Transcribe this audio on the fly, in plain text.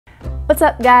What's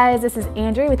up guys, this is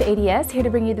Andrea with A.D.S. here to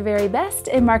bring you the very best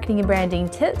in marketing and branding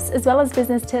tips as well as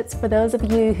business tips for those of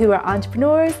you who are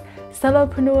entrepreneurs,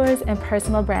 solopreneurs, and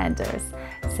personal branders.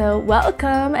 So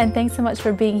welcome and thanks so much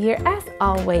for being here as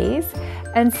always.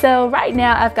 And so right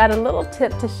now I've got a little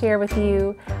tip to share with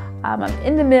you. I'm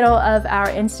in the middle of our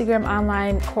Instagram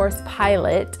online course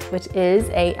pilot, which is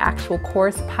an actual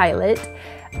course pilot.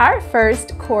 Our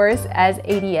first course as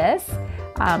A.D.S.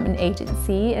 An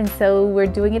agency, and so we're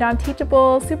doing it on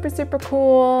Teachable. Super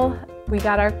cool. We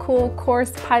got our cool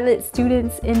course pilot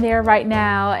students in there right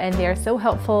now, and they're so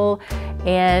helpful,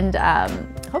 and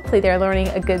hopefully they're learning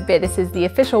a good bit. This is the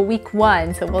official week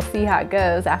 1, so we'll see how it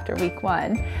goes after week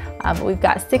 1. But we've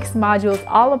got 6 modules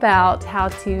all about how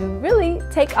to really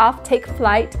take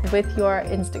flight with your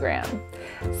Instagram.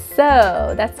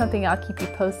 So that's something I'll keep you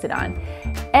posted on.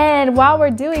 And while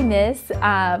we're doing this,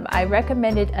 I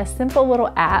recommended a simple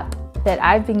little app that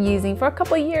I've been using for a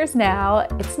couple of years now.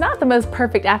 It's not the most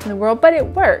perfect app in the world, but it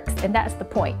works, and that's the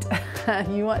point.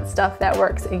 You want stuff that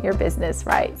works in your business,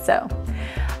 right? So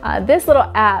this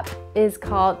little app is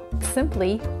called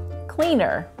simply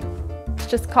Cleaner. It's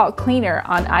just called Cleaner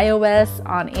on iOS,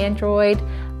 on Android.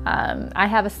 I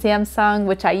have a Samsung,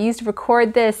 which I use to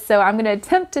record this, so I'm going to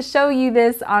attempt to show you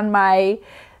this on my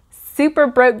super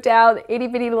broke down itty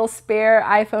bitty little spare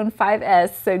iPhone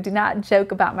 5S, so do not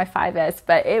joke about my 5S,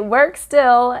 but it works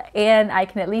still, and I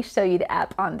can at least show you the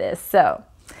app on this. So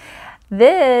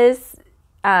this,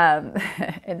 and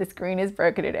the screen is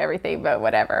broken and everything, but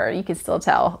whatever, you can still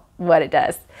tell what it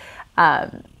does.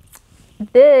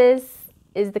 This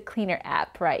is the Cleaner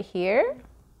app right here.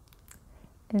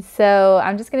 And so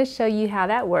I'm just going to show you how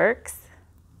that works.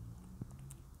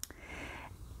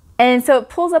 And so it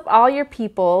pulls up all your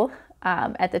people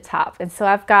at the top. And so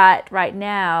I've got right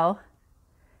now,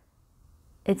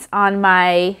 it's on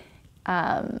my,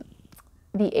 the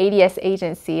A.D.S.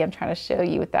 agency. I'm trying to show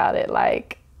you without it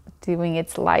like doing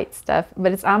its light stuff,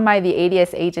 but it's on the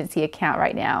A.D.S. agency account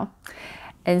right now.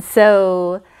 And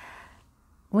so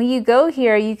when you go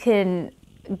here, you can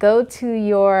go to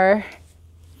your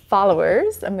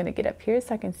followers. I'm going to get up here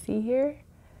so I can see here.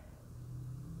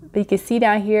 But you can see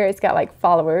down here, it's got like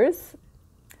followers.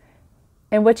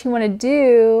 And what you want to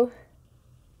do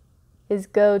is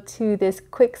go to this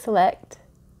quick select.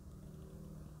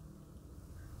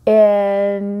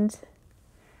 And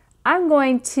I'm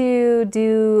going to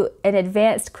do an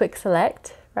advanced quick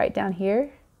select right down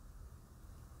here.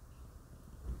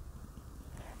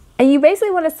 And you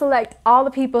basically want to select all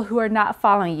the people who are not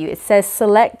following you. It says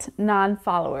select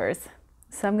non-followers.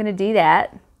 So I'm going to do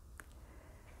that.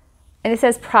 And it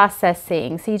says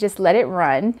processing. So you just let it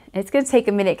run. It's going to take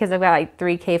a minute because I've got like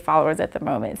 3K followers at the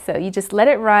moment. So you just let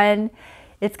it run.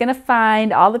 It's going to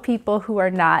find all the people who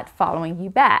are not following you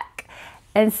back.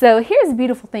 And so here's the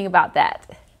beautiful thing about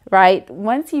that, right?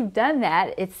 Once you've done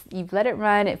that, you've let it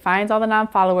run. It finds all the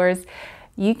non-followers.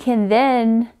 You can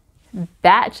then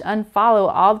batch unfollow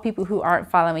all the people who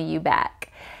aren't following you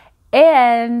back.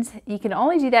 And you can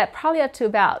only do that probably up to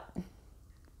about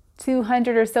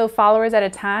 200 or so followers at a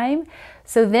time.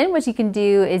 So then what you can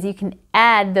do is you can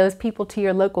add those people to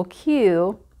your local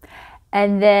queue,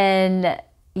 and then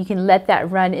you can let that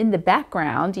run in the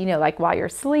background, you know, like while you're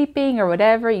sleeping or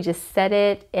whatever. You just set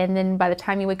it, and then by the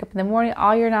time you wake up in the morning,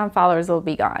 all your non-followers will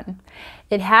be gone.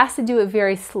 It has to do it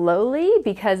very slowly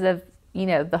because of, you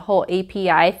know, the whole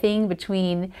API thing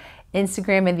between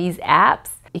Instagram and these apps.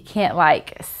 You can't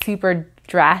like super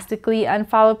drastically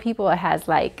unfollow people. It has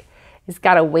like, it's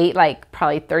got to wait like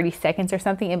probably 30 seconds or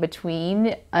something in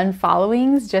between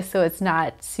unfollowings, just so it's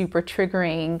not super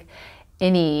triggering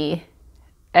any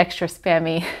extra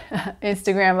spammy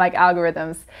Instagram like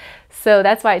algorithms. So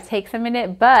that's why it takes a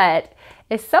minute, but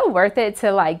it's so worth it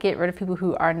to like get rid of people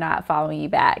who are not following you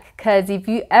back. Because if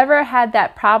you ever had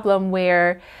that problem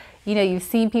where, you know, you've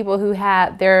seen people who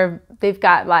have they've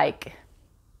got like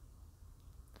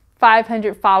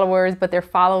 500 followers, but they're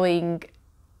following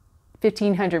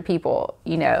 1,500 people,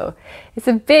 you know, that's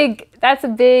a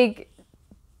big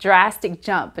drastic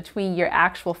jump between your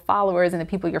actual followers and the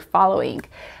people you're following.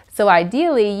 So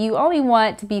ideally, you only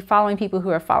want to be following people who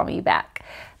are following you back.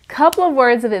 Couple of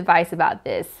words of advice about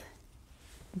this.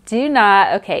 Do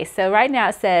not, okay, so right now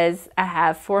it says I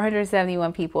have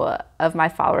 471 people of my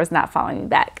followers not following me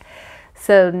back.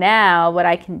 So now what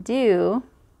I can do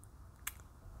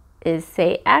is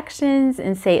say actions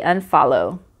and say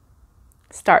unfollow.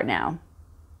 Start now.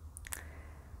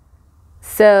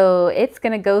 So it's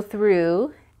going to go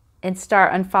through and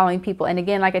start unfollowing people. And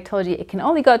again, like I told you, it can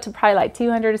only go to probably like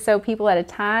 200 or so people at a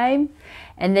time.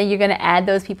 And then you're going to add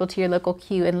those people to your local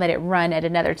queue and let it run at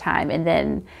another time. And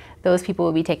then those people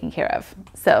will be taken care of.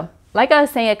 So like I was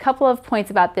saying, a couple of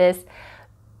points about this.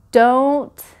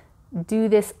 Don't do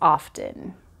this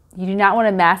often. You do not want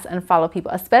to mass unfollow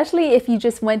people, especially if you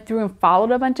just went through and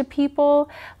followed a bunch of people.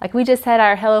 Like we just had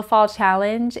our Hello Fall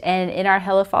Challenge, and in our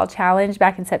Hello Fall Challenge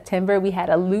back in September, we had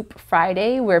a Loop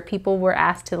Friday where people were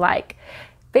asked to like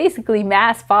basically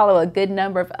mass follow a good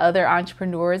number of other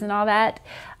entrepreneurs and all that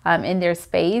in their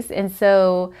space. And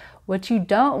so what you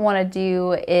don't want to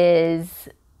do is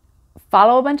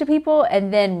follow a bunch of people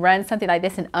and then run something like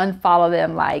this and unfollow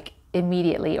them like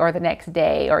immediately or the next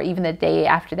day or even the day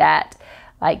after that.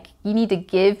 Like you need to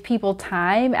give people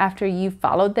time after you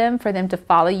followed them for them to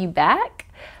follow you back,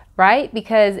 right?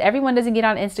 Because everyone doesn't get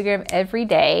on Instagram every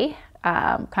day,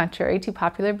 contrary to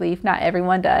popular belief. Not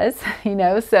everyone does, you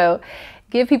know, so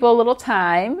give people a little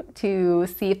time to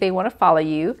see if they want to follow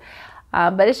you.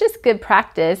 But it's just good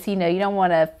practice. You know, you don't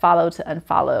want to follow to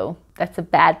unfollow. That's a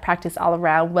bad practice all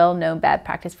around, well-known bad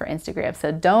practice for Instagram.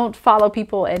 So don't follow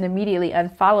people and immediately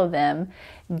unfollow them.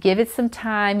 Give it some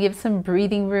time, give it some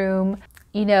breathing room.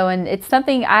 You know, and it's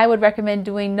something I would recommend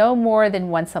doing no more than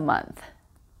once a month.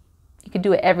 You could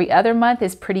do it every other month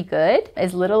is pretty good,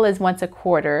 as little as once a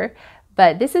quarter.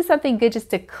 But this is something good just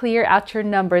to clear out your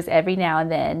numbers every now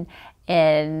and then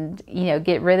and, you know,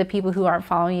 get rid of people who aren't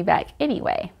following you back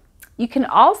anyway. You can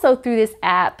also, through this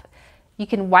app, you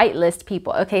can whitelist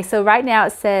people. Okay, so right now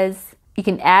it says you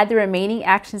can add the remaining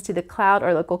actions to the cloud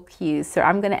or local queues. So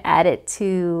I'm going to add it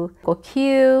to local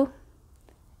queue.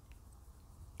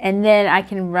 And then I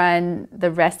can run the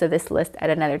rest of this list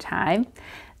at another time.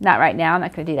 Not right now, I'm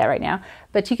not gonna do that right now.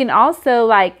 But you can also,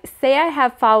 like, say I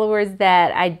have followers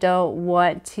that I don't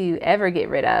want to ever get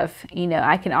rid of. You know,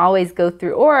 I can always go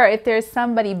through, or if there's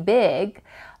somebody big,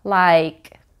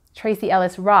 like Tracy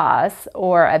Ellis Ross,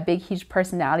 or a big, huge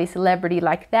personality, celebrity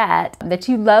like that, that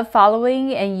you love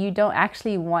following and you don't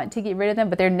actually want to get rid of them,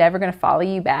 but they're never gonna follow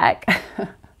you back,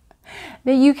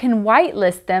 then you can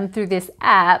whitelist them through this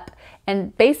app.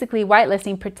 And basically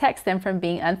whitelisting protects them from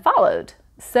being unfollowed.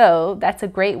 So that's a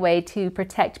great way to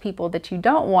protect people that you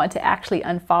don't want to actually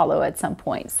unfollow at some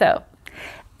point. So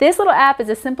this little app is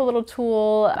a simple little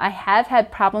tool. I have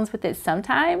had problems with it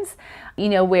sometimes, you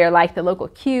know, where like the local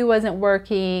queue wasn't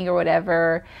working or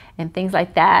whatever and things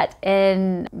like that.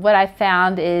 And what I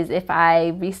found is if I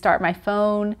restart my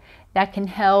phone, that can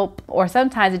help, or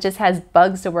sometimes it just has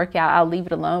bugs to work out. I'll leave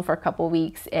it alone for a couple of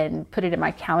weeks and put it in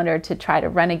my calendar to try to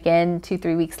run again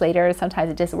 2-3 weeks later.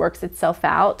 Sometimes it just works itself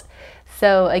out.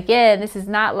 So again, this is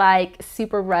not like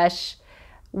super rush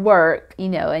work, you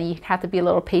know, and you have to be a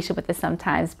little patient with this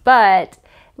sometimes, but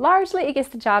largely it gets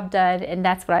the job done, and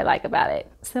that's what I like about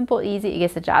it. Simple, easy, it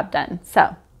gets the job done.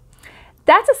 So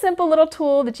that's a simple little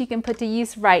tool that you can put to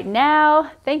use right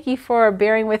now. Thank you for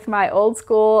bearing with my old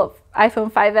school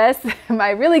iPhone 5S.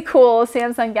 My really cool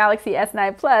Samsung Galaxy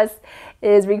S9 Plus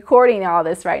is recording all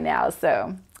this right now,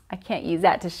 so I can't use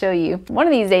that to show you. One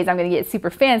of these days I'm gonna get super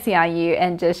fancy on you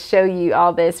and just show you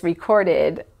all this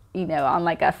recorded, you know, on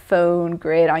like a phone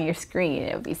grid on your screen.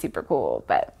 It would be super cool,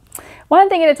 but one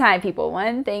thing at a time, people,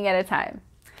 one thing at a time.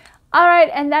 All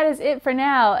right, and that is it for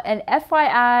now. And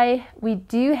FYI, we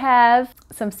do have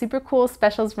some super cool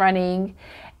specials running,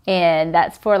 and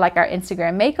that's for like our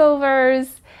Instagram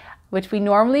makeovers, which we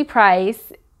normally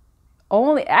price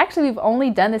only, actually we've only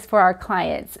done this for our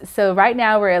clients. So right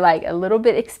now we're like a little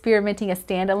bit experimenting a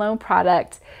standalone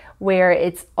product where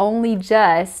it's only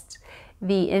just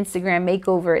the Instagram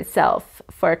makeover itself.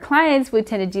 For clients, we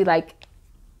tend to do like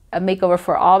a makeover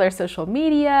for all their social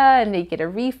media, and they get a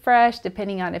refresh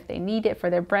depending on if they need it for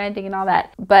their branding and all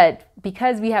that. But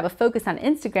because we have a focus on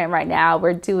Instagram right now,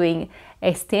 we're doing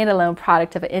a standalone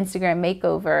product of an Instagram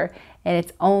makeover, and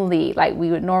it's only like we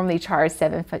would normally charge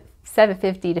 $750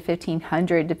 to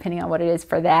 $1,500 depending on what it is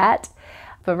for that.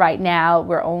 But right now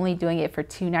we're only doing it for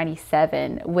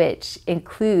 $297, which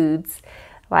includes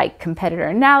like competitor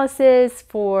analysis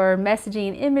for messaging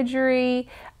and imagery,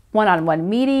 one-on-one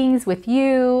meetings with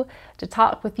you to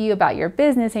talk with you about your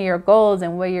business and your goals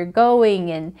and where you're going,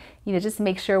 and you know, just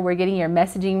make sure we're getting your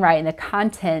messaging right and the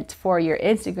content for your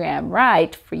Instagram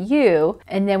right for you.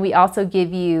 And then we also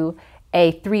give you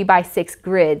a 3x6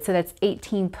 grid, so that's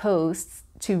 18 posts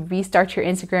to restart your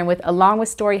Instagram with, along with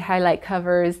story highlight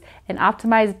covers, an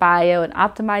optimized bio, an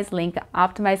optimized link,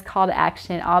 optimized call to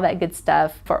action, all that good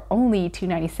stuff for only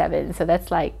 $297. So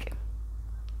that's like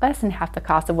less than half the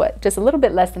cost of what, just a little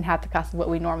bit less than half the cost of what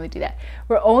we normally do that.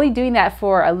 We're only doing that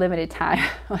for a limited time.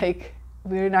 Like,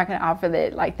 we're not gonna offer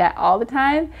it like that all the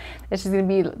time. It's just gonna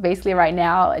be basically right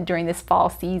now during this fall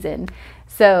season.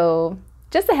 So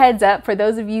just a heads up for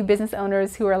those of you business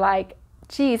owners who are like,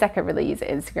 geez, I could really use an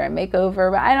Instagram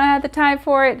makeover, but I don't have the time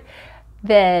for it.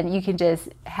 then you can just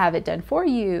have it done for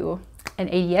you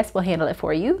and ADS will handle it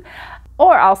for you.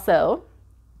 Or also,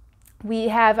 we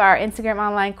have our Instagram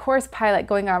online course pilot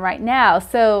going on right now.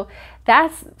 So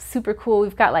that's super cool.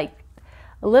 We've got like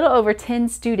a little over 10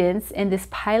 students in this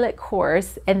pilot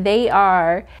course, and they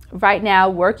are right now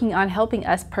working on helping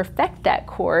us perfect that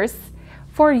course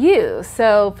for you.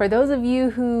 So for those of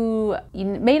you who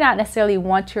may not necessarily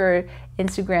want your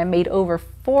Instagram made over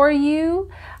for you,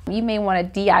 you may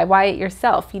want to DIY it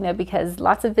yourself, because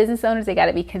lots of business owners, they got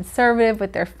to be conservative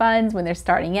with their funds when they're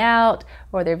starting out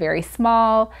or they're very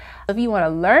small. If you want to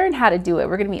learn how to do it,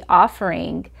 we're going to be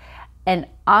offering an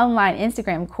online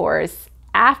Instagram course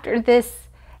after this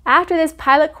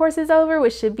pilot course is over,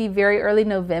 which should be very early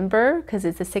November because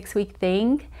it's a 6-week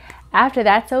thing. After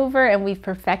that's over and we've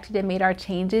perfected and made our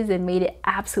changes and made it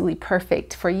absolutely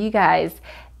perfect for you guys,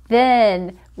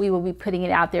 then we will be putting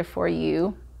it out there for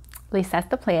you. At least that's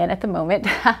the plan at the moment.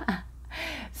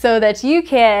 So that you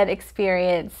can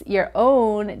experience your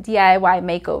own DIY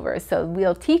makeover. So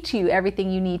we'll teach you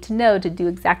everything you need to know to do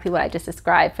exactly what I just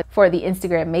described for the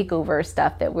Instagram makeover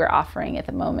stuff that we're offering at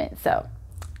the moment. So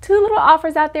 2 little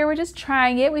offers out there. We're just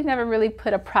trying it. We've never really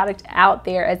put a product out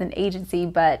there as an agency,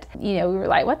 but we were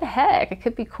like, what the heck? It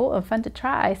could be cool and fun to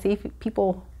try. See if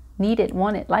people need it,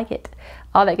 want it, like it,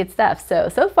 all that good stuff. So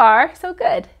far, so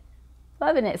good.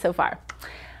 Loving it so far.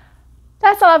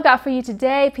 That's all I've got for you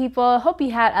today, people. Hope you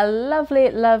had a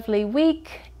lovely, lovely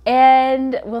week,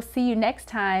 and we'll see you next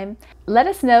time. Let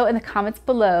us know in the comments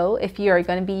below if you are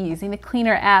going to be using the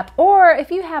Cleaner app, or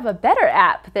if you have a better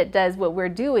app that does what we're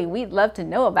doing. We'd love to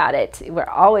know about it. We're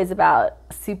always about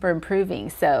super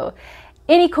improving. So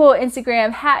any cool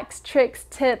Instagram hacks, tricks,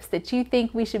 tips that you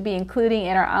think we should be including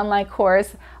in our online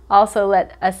course, also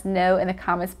let us know in the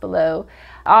comments below.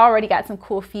 I already got some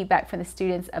cool feedback from the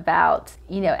students about,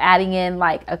 adding in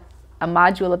like a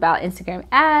module about Instagram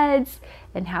ads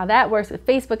and how that works with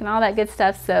Facebook and all that good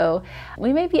stuff. So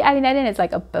we may be adding that in as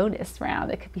like a bonus round.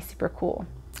 That could be super cool.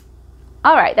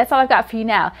 All right, that's all I've got for you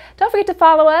now. Don't forget to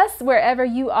follow us wherever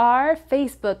you are: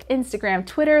 Facebook, Instagram,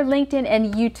 Twitter, LinkedIn,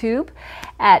 and YouTube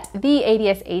at The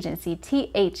A.D.S Agency,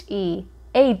 THEADS,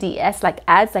 like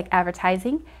ads, like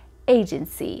advertising,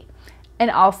 agency. And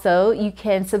also, you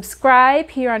can subscribe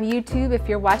here on YouTube if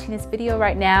you're watching this video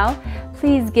right now.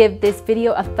 Please give this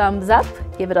video a thumbs up,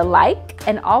 give it a like,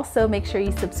 and also make sure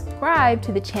you subscribe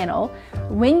to the channel.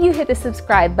 When you hit the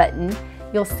subscribe button,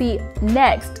 you'll see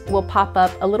next will pop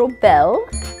up a little bell.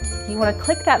 You want to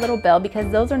click that little bell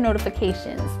because those are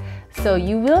notifications. So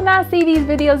you will not see these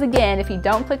videos again if you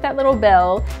don't click that little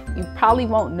bell. You probably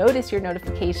won't notice your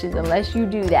notifications unless you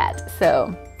do that.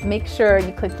 So make sure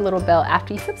you click the little bell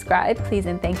after you subscribe, please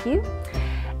and thank you.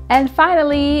 And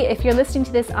finally, if you're listening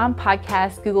to this on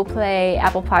podcasts, Google Play,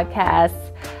 Apple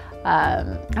Podcasts,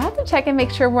 I'll have to check and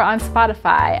make sure we're on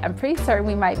Spotify. I'm pretty certain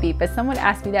we might be, but someone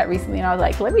asked me that recently and I was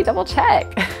like, let me double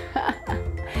check.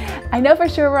 I know for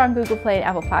sure we're on Google Play and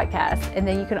Apple Podcasts, and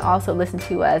then you can also listen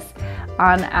to us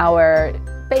on our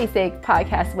basic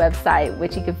podcast website,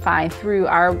 which you can find through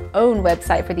our own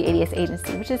website for the A.D.S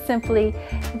Agency, which is simply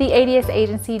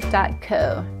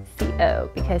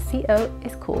theadsagency.co, because CO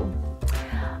is cool.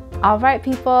 All right,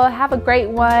 people, have a great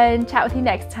one. Chat with you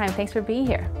next time. Thanks for being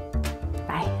here.